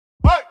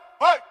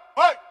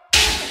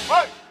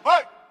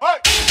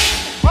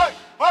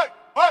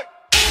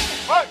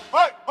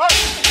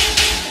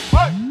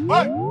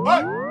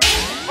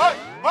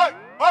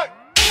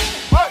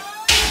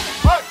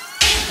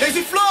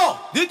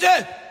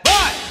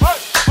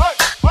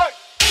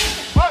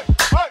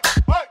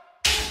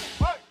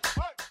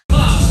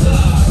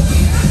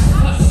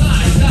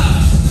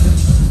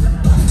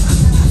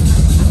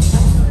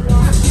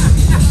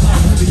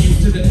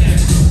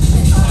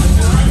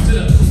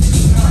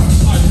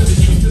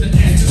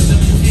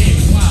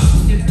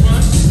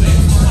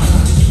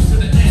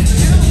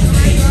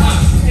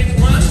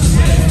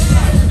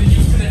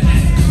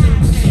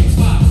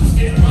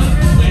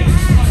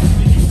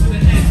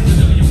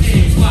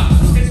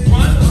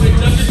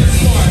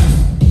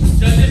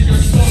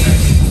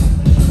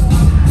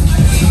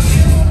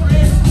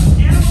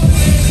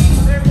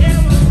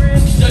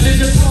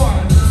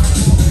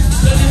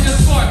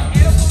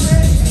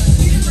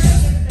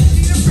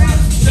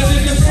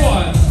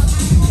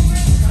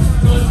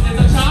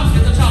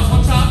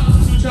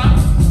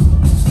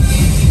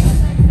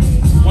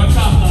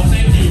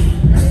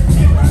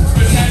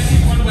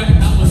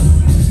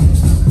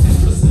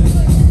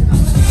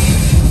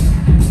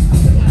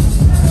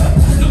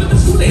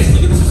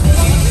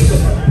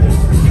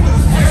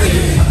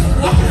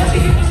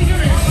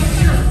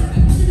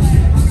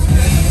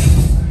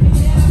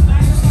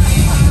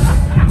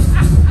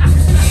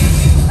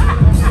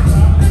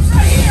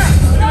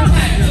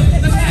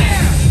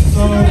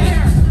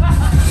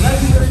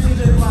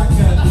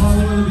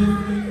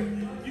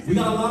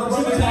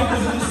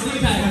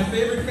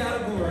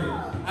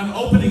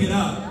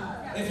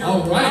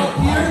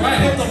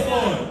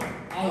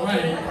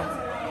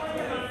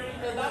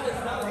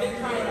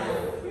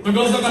The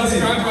girls have got to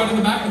scratch right in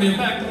the back for the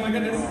effect. Oh my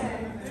goodness.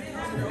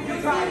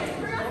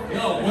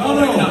 Yo,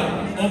 open it up.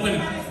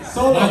 Open.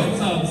 Solo. By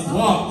themselves.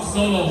 Walk.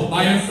 Solo.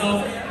 By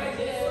yourself.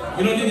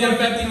 You don't need the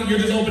effecting. You're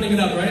just opening it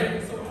up, right?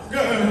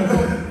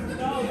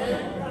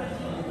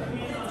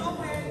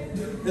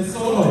 It's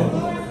solo.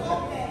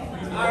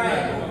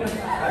 Alright.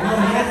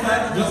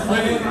 Just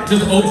ready.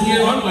 Just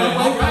OTA Runway.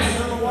 Alright.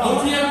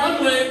 OTA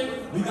Runway.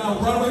 We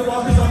got runway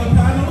walkers on the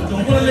panel.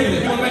 Don't want to look at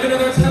it. You want to make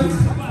another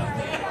attempt?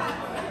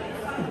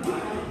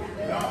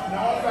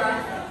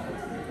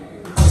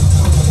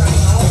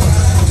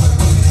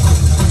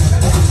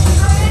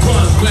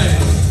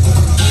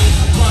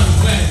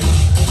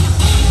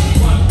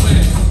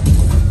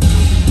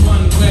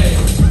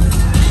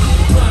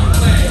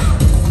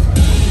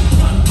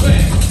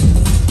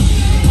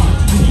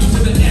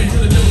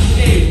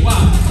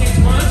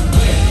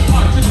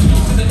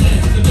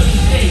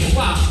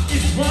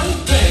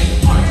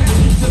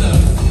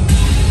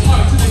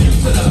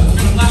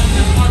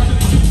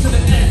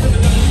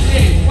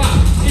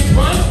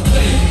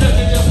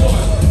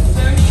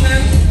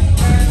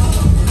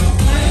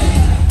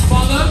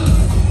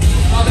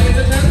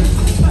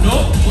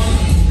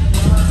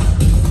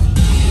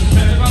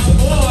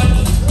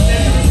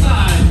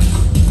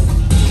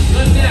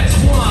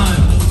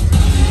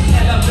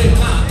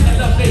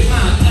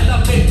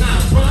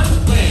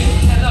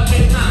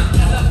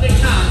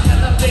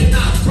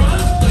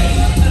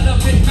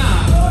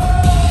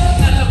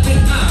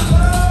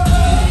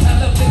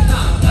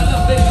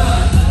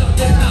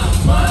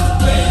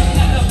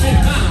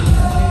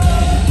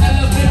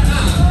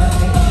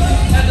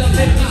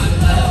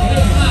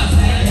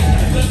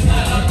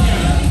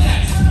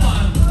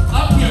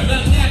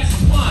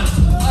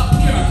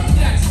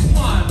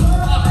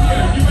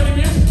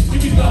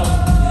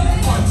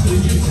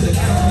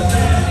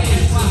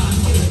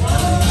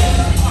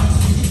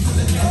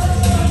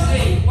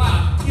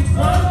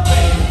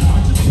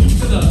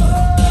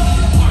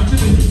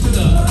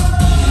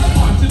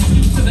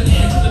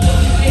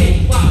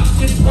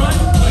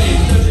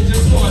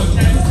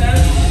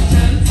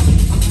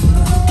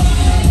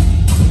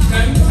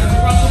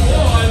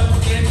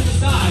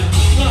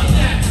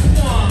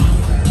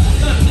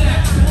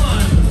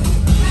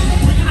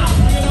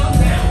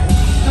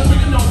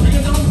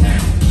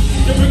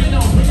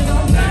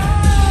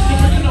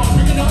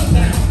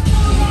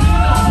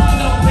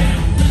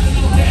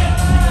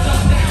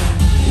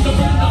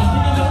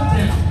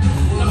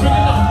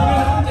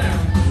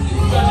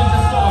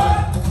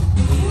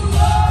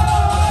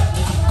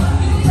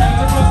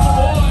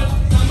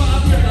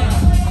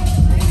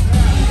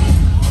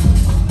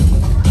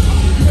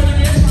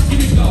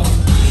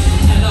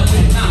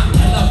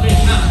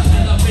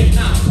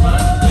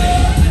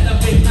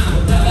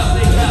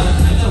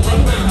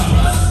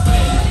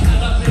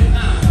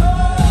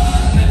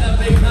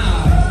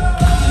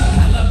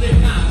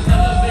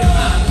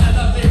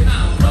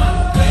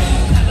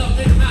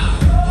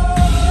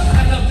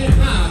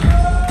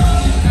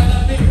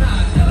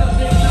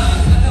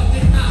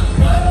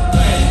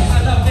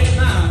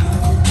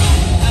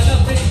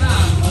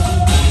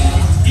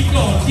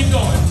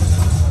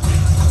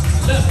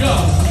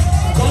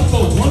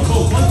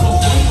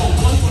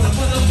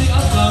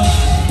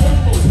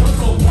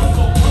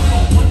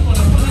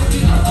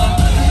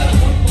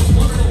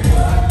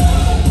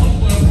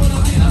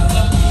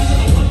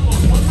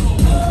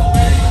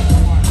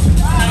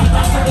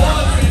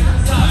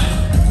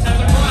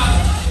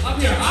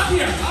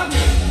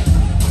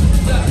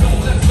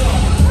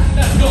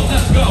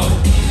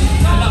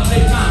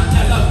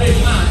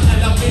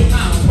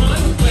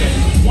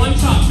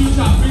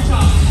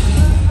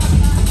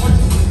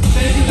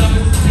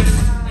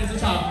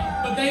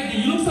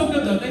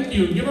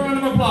 Give her a round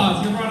of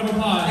applause. Give her a round of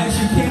applause. And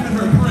she came in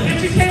her print. And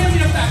she came in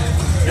the effect.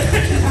 She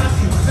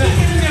came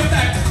in the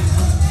effect.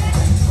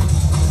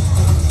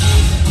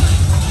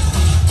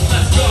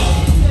 Let's go.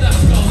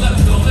 Let's go.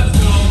 Let's go. Let's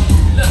go.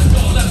 Let's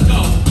go. Let's go.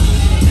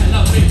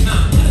 Elevate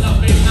now.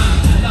 Elevate now.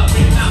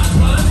 Elevate now.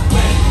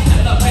 Runway.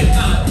 Elevate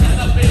now.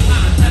 Elevate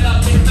now.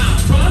 Elevate now.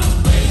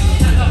 Runway.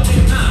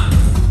 Elevate now.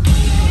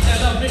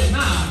 Elevate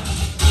now.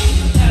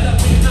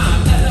 Elevate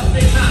now.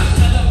 Elevate now.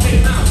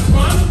 Elevate now.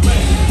 Runway.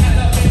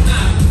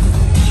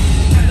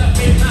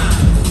 Elevate now.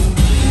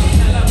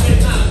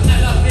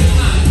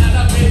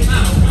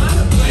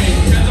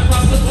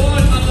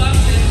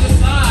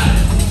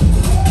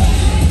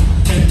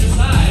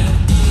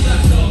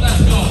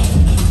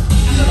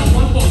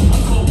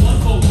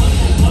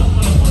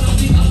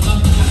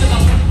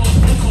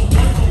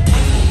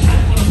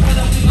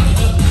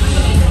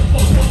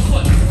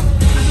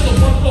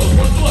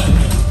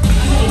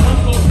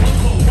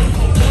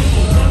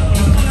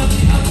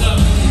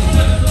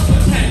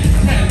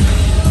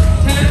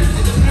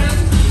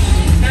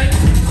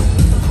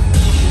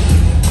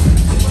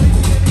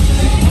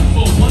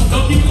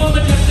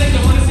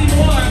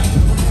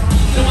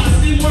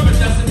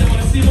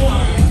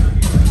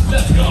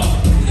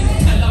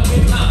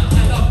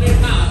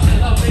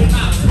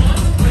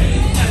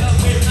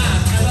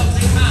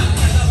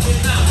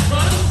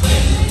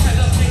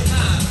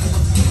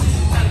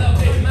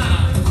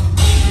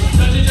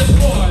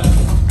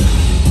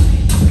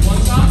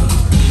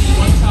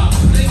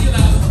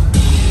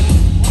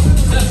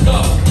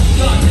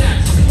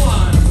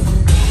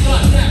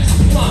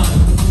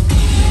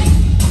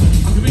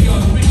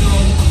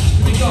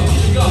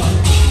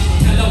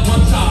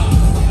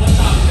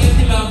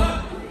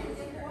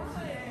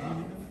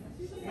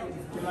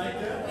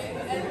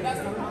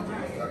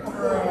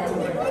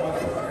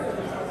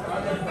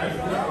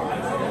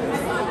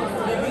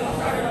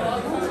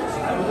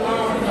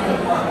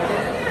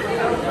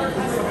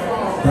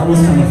 That was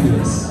kind of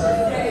fierce.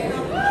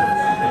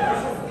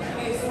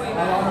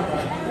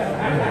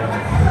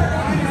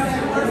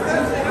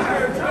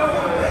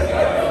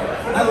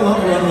 I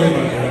love Runway.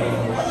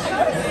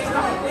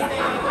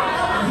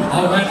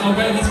 All right,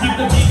 let's keep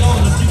the beat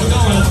going, let's keep it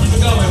going, let's keep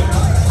it going.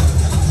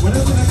 When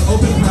is the next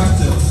open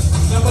practice?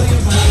 Somebody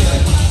invite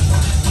it.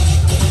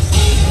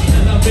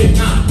 Elevate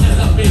now,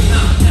 elevate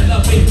now,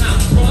 elevate now,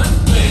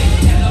 runway.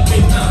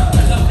 Elevate now,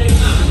 elevate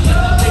now,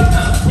 elevate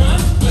now,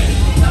 runway.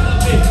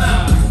 Elevate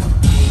now,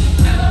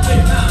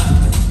 elevate now,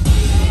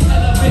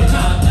 elevate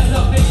now,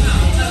 elevate now,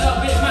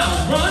 elevate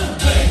now,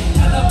 runway.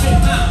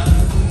 Elevate now,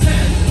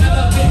 10,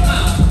 elevate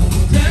now,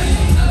 10,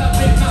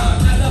 elevate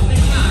now,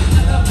 elevate now,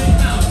 elevate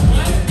now,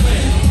 runway.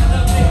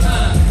 Elevate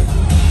now,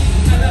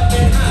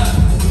 elevate now,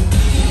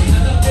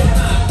 elevate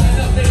now,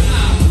 elevate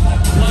now.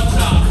 One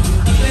top,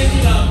 thank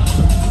you, love.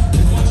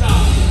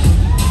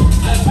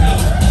 Let's go.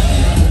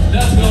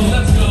 Let's go,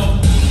 let's go.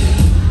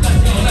 Let's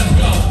go, let's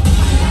go.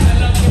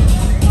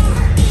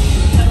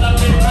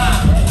 Elevate now.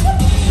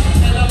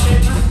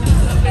 Elevate now,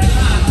 elevate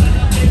now,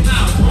 elevate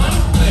now.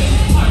 Runway.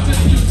 R to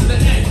the U to the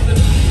N to the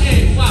A.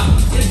 Wow,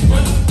 it's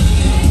one.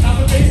 Top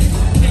of base,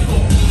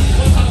 tickle.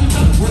 One top, two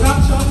top. We're not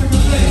chopping the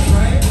face,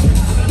 right?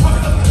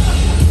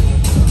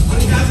 But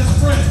you guys are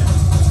sprint.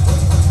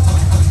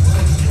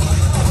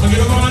 So give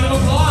them a round of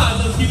applause.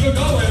 Let's keep it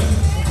going.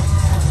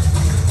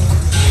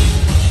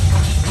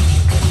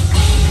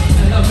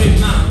 Elevate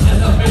now,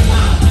 elevate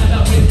now,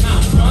 elevate now,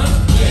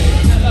 runway.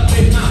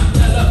 Elevate now,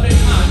 elevate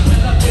now,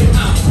 elevate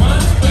now,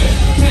 runway.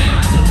 10.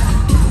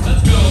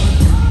 Let's go.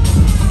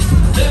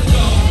 Let's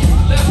go.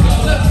 Let's go.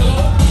 Let's go.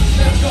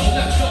 Let's go.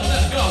 Let's go.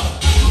 Let's go.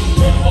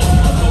 One foot,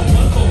 one foot,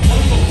 one foot,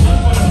 one foot, one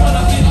foot, in front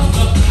of the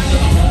other. I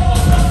got a one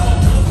foot, one foot, one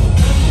foot, one foot,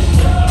 in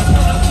front of the other. I got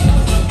a one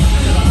foot,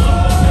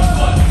 one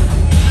foot.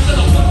 I got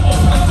a one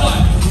foot, one foot.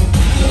 I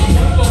got a one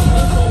foot,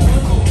 one foot, one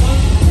foot, one foot.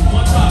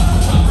 One top,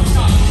 two top, three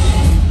top.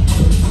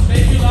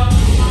 Thank you, love.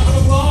 Round of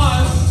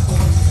applause.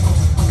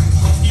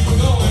 Let's keep it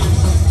going.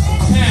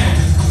 10,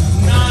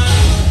 9,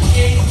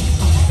 8,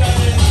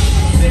 7,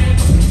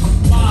 6,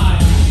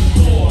 5,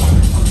 4,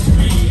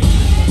 3,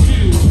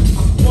 2,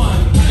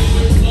 1.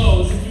 It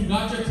close. If you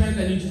got your 10s, I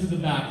need you to the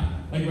back.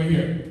 Like right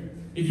here.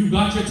 If you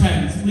got your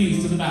 10s,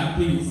 please, to the back,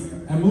 please.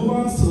 And move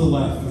on to the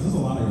left, because there's a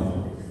lot of y'all.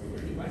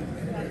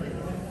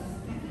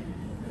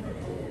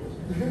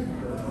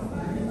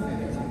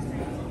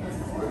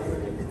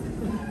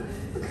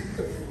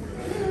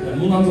 Yeah,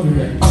 move on over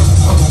here.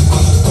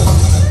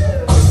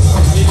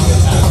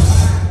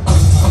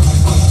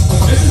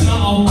 This is not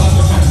all who got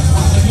their 10s.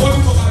 Like more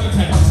people got their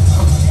 10s.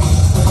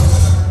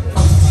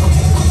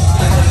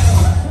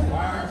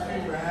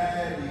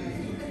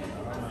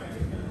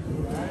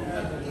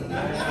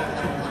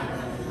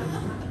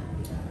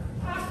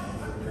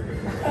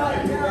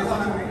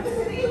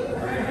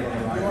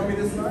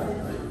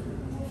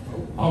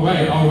 All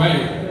right.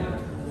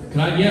 Can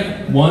I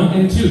get 1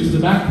 and 2 to the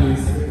back, please?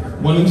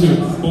 1 and 2.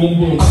 Boom,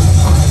 boom. You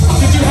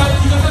guys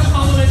have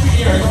complimentary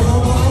ears.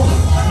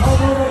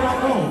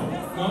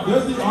 No.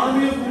 There's the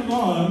army of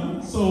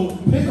Mulan, so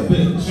pick a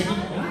bitch.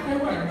 Okay,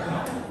 where?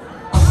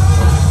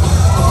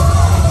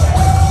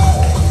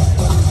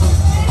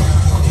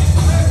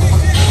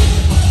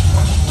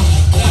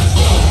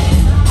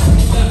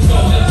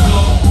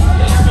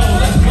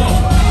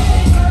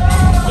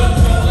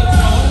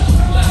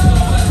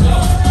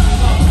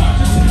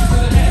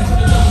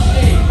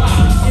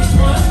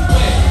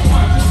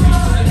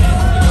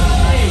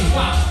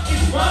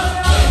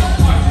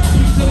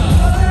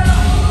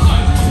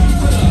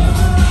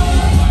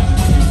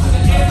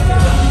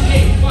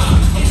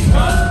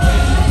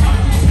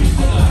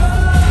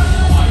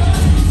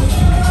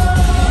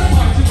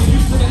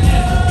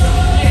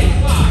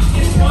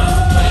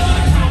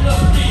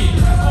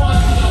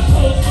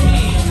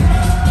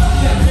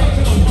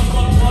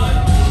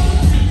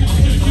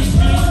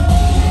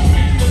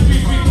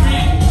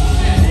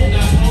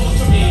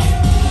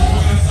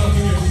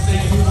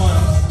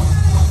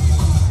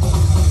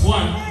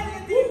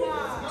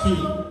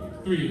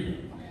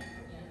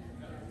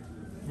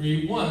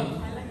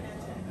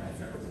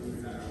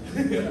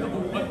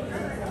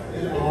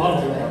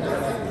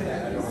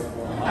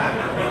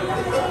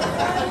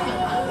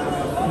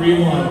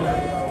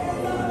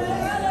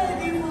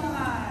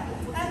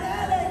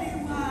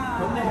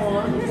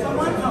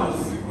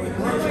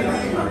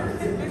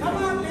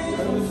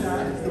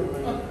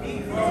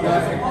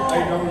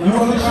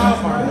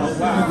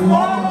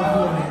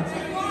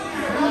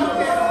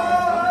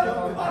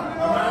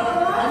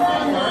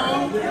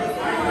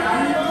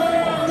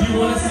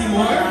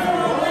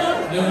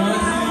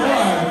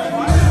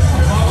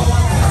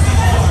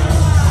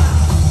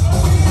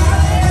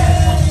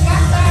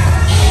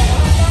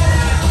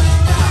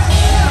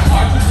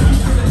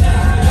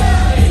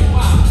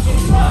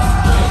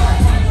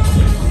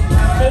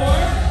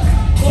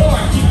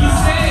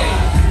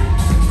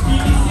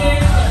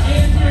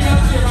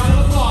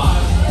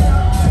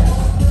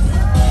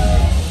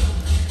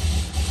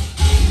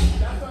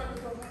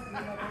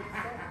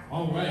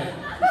 All right.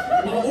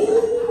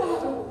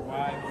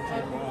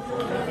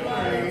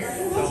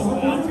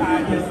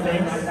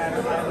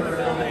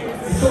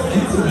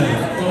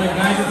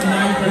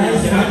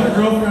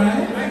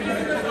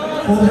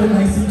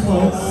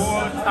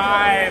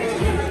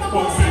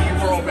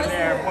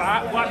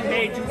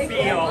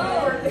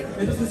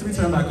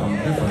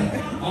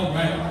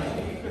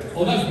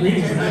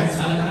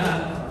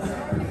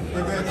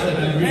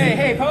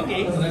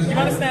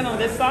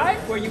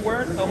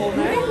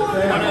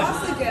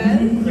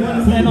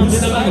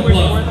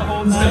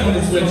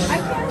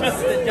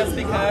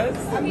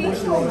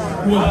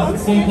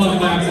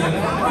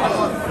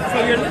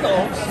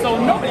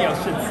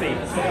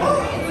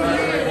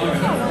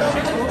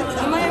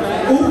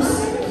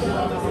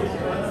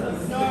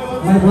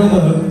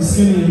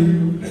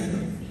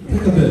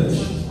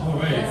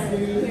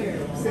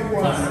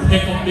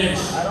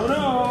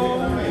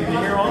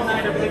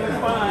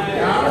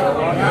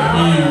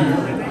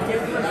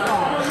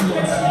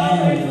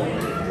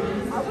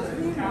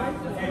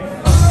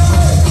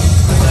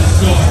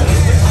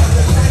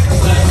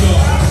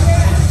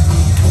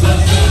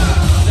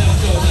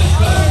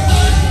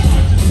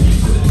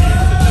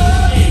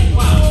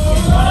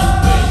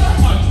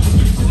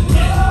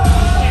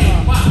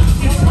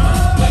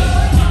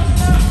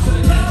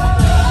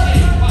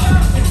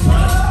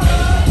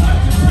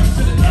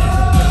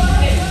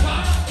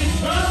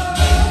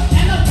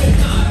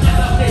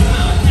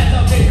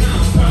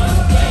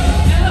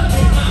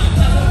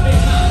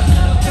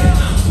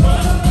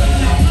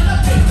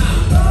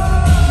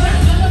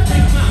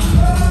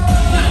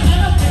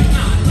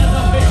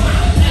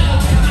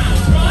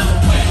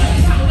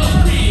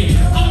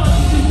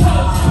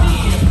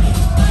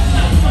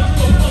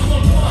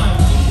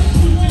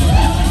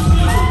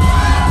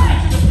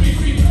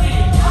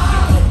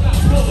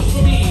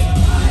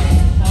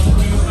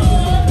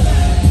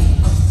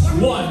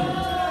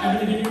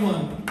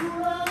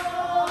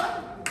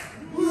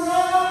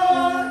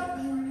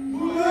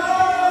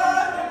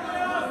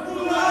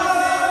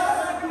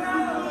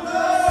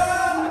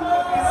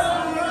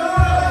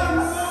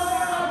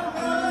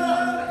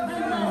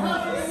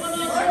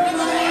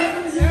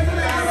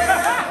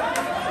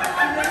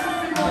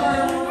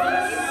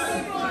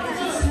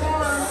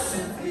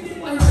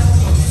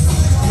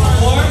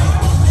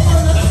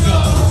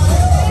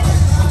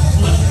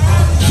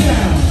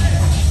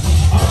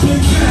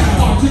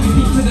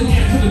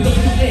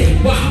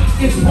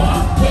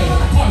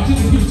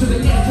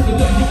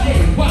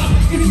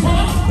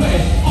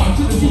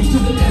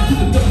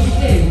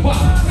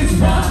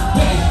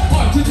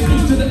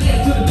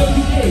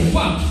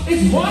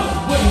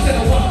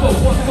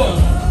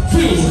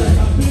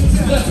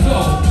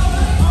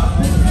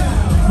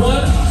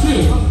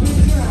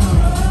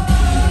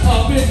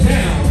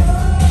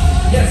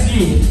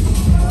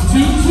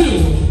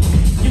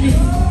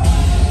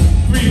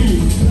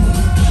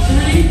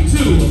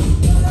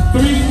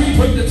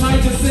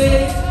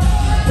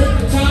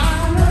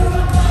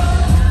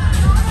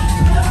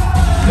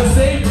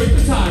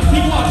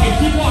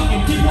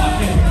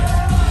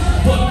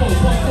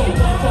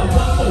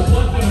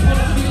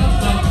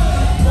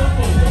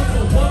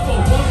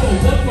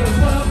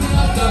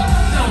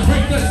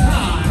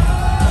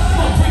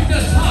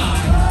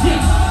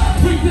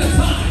 break the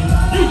time.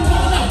 You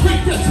wanna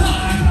break the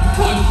time.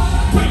 Push,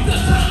 break the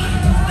time.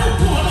 You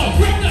wanna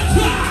break the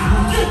time.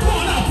 You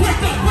wanna break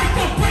the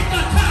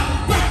time.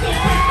 Break the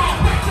time.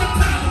 Break the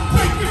time.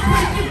 Break the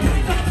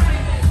time.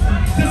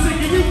 Just to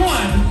give you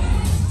one.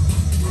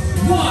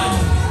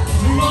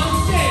 You're on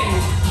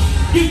stage.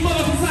 Give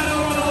motherfuckers inside a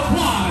round of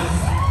applause.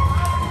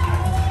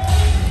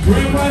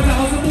 Grand prize at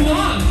House of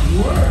Mulan.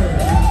 Word.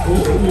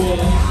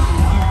 Ooh.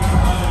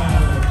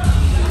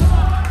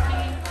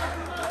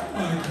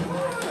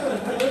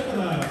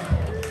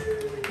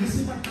 You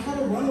see, I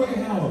have a runway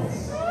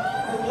house.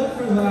 I live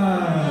for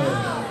that.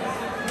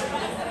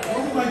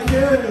 Those are my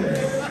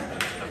kids.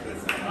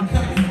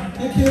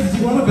 Hey kids, do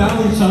you want to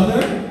battle each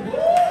other?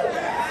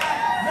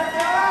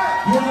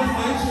 You want to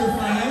fight your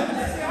friends?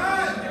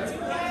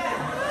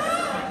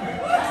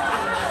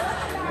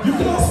 You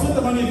can all split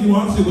the money if you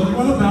want to, but you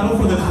want to battle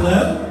for the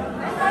clip?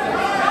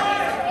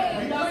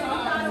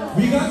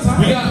 We got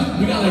time.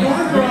 We got like, Come on,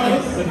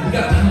 girls. we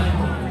got time.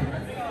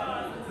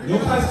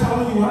 Yokai's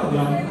calling you out,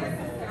 y'all.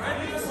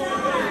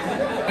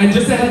 And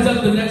just a heads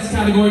up, the next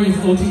category is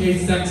OTA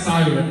Sex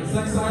Siren.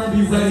 Sex siren,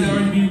 be ready. Sex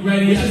Siren, be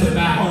ready at the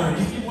back.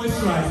 Just keep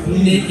moisturized,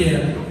 please.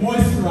 Naked.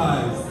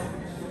 Moisturize.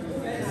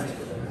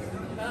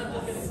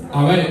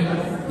 Alright.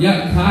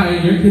 Yeah, Kai,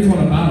 your kids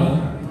want to battle.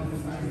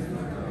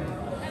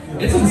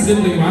 It's some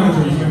sibling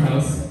rivalry in your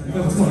house. You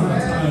guys still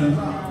have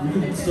time.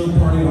 We can still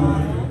party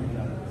on it.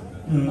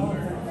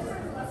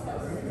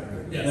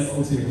 Yes. That's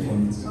OTA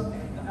performance.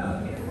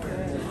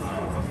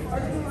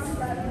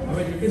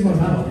 Alright, your kids want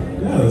to battle.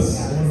 Yes.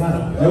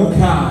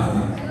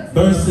 Yokai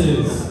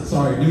versus,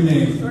 sorry, new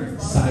name,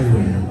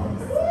 Siren.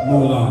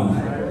 Mulan.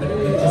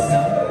 Just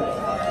now.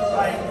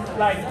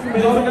 Like 2 You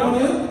minutes don't ago.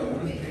 want it?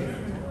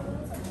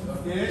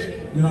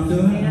 You're not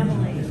feeling it?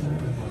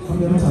 Come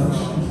down, touch.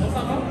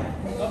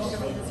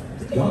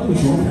 Y'all do what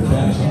you want for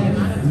cash,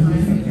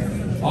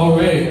 huh?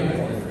 Alright.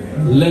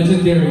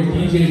 Legendary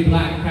DJ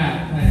Black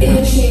Cat. In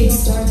the Initiate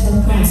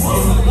start-up process.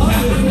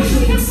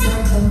 Initiate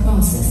start-up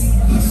process.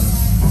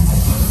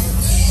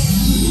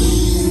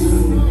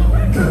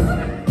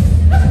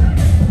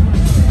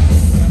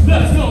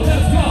 Let's go,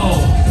 let's go.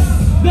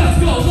 Let's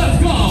go, let's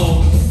go.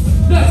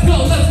 Let's go,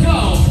 let's go.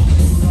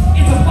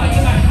 It's a fight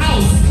in my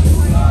house.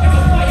 It's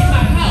a fight in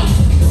my house.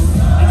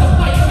 It's a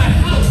fight in my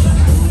house.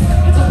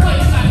 It's a fight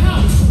in my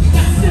house.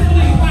 That's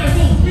sibling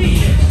rivalry.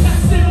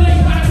 That's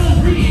sibling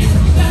rivalry.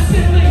 That's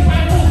sibling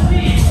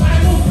rivalry.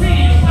 Rivalry.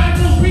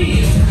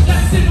 Rivalry.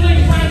 That's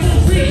sibling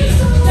rivalry.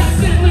 That's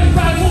sibling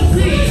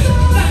rivalry.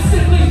 That's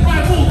sibling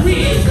rivalry.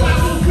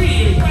 Rivalry.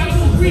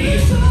 Rivalry.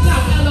 Now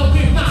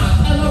elevate my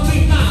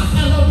runway.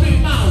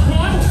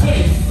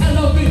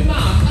 Elevate my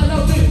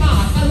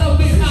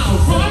runway. Runway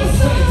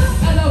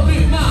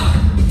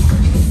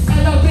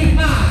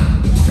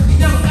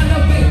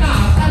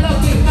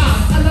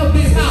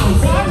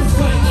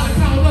on the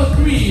count of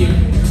 3.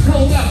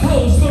 Hold that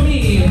pose for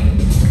me.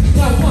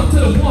 Now 1 to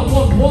the 1,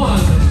 1, 1.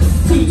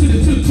 2 to the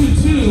 2,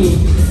 2, 2.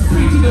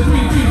 3 to the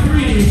 3, 3,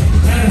 3.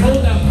 And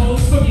hold that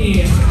pose for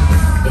me.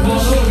 Now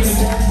we're gonna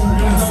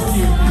help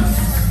you.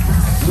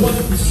 1,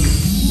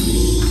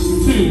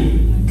 2,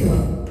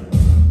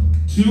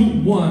 2,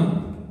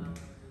 1.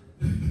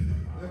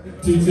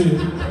 2, 2.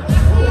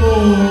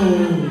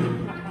 Oh.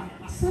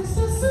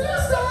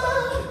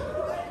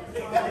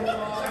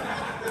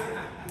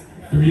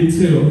 3,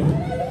 2,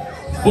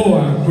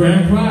 4.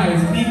 Grand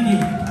prize, Kiki.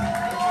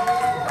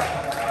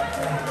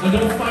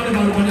 Don't fight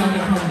about it when y'all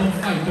get home. Don't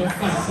fight, don't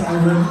fight.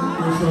 Sorry,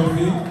 your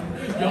trophy.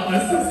 Y'all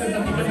assistants, I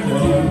think I need to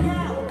do.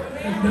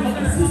 Y'all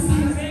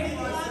assistants.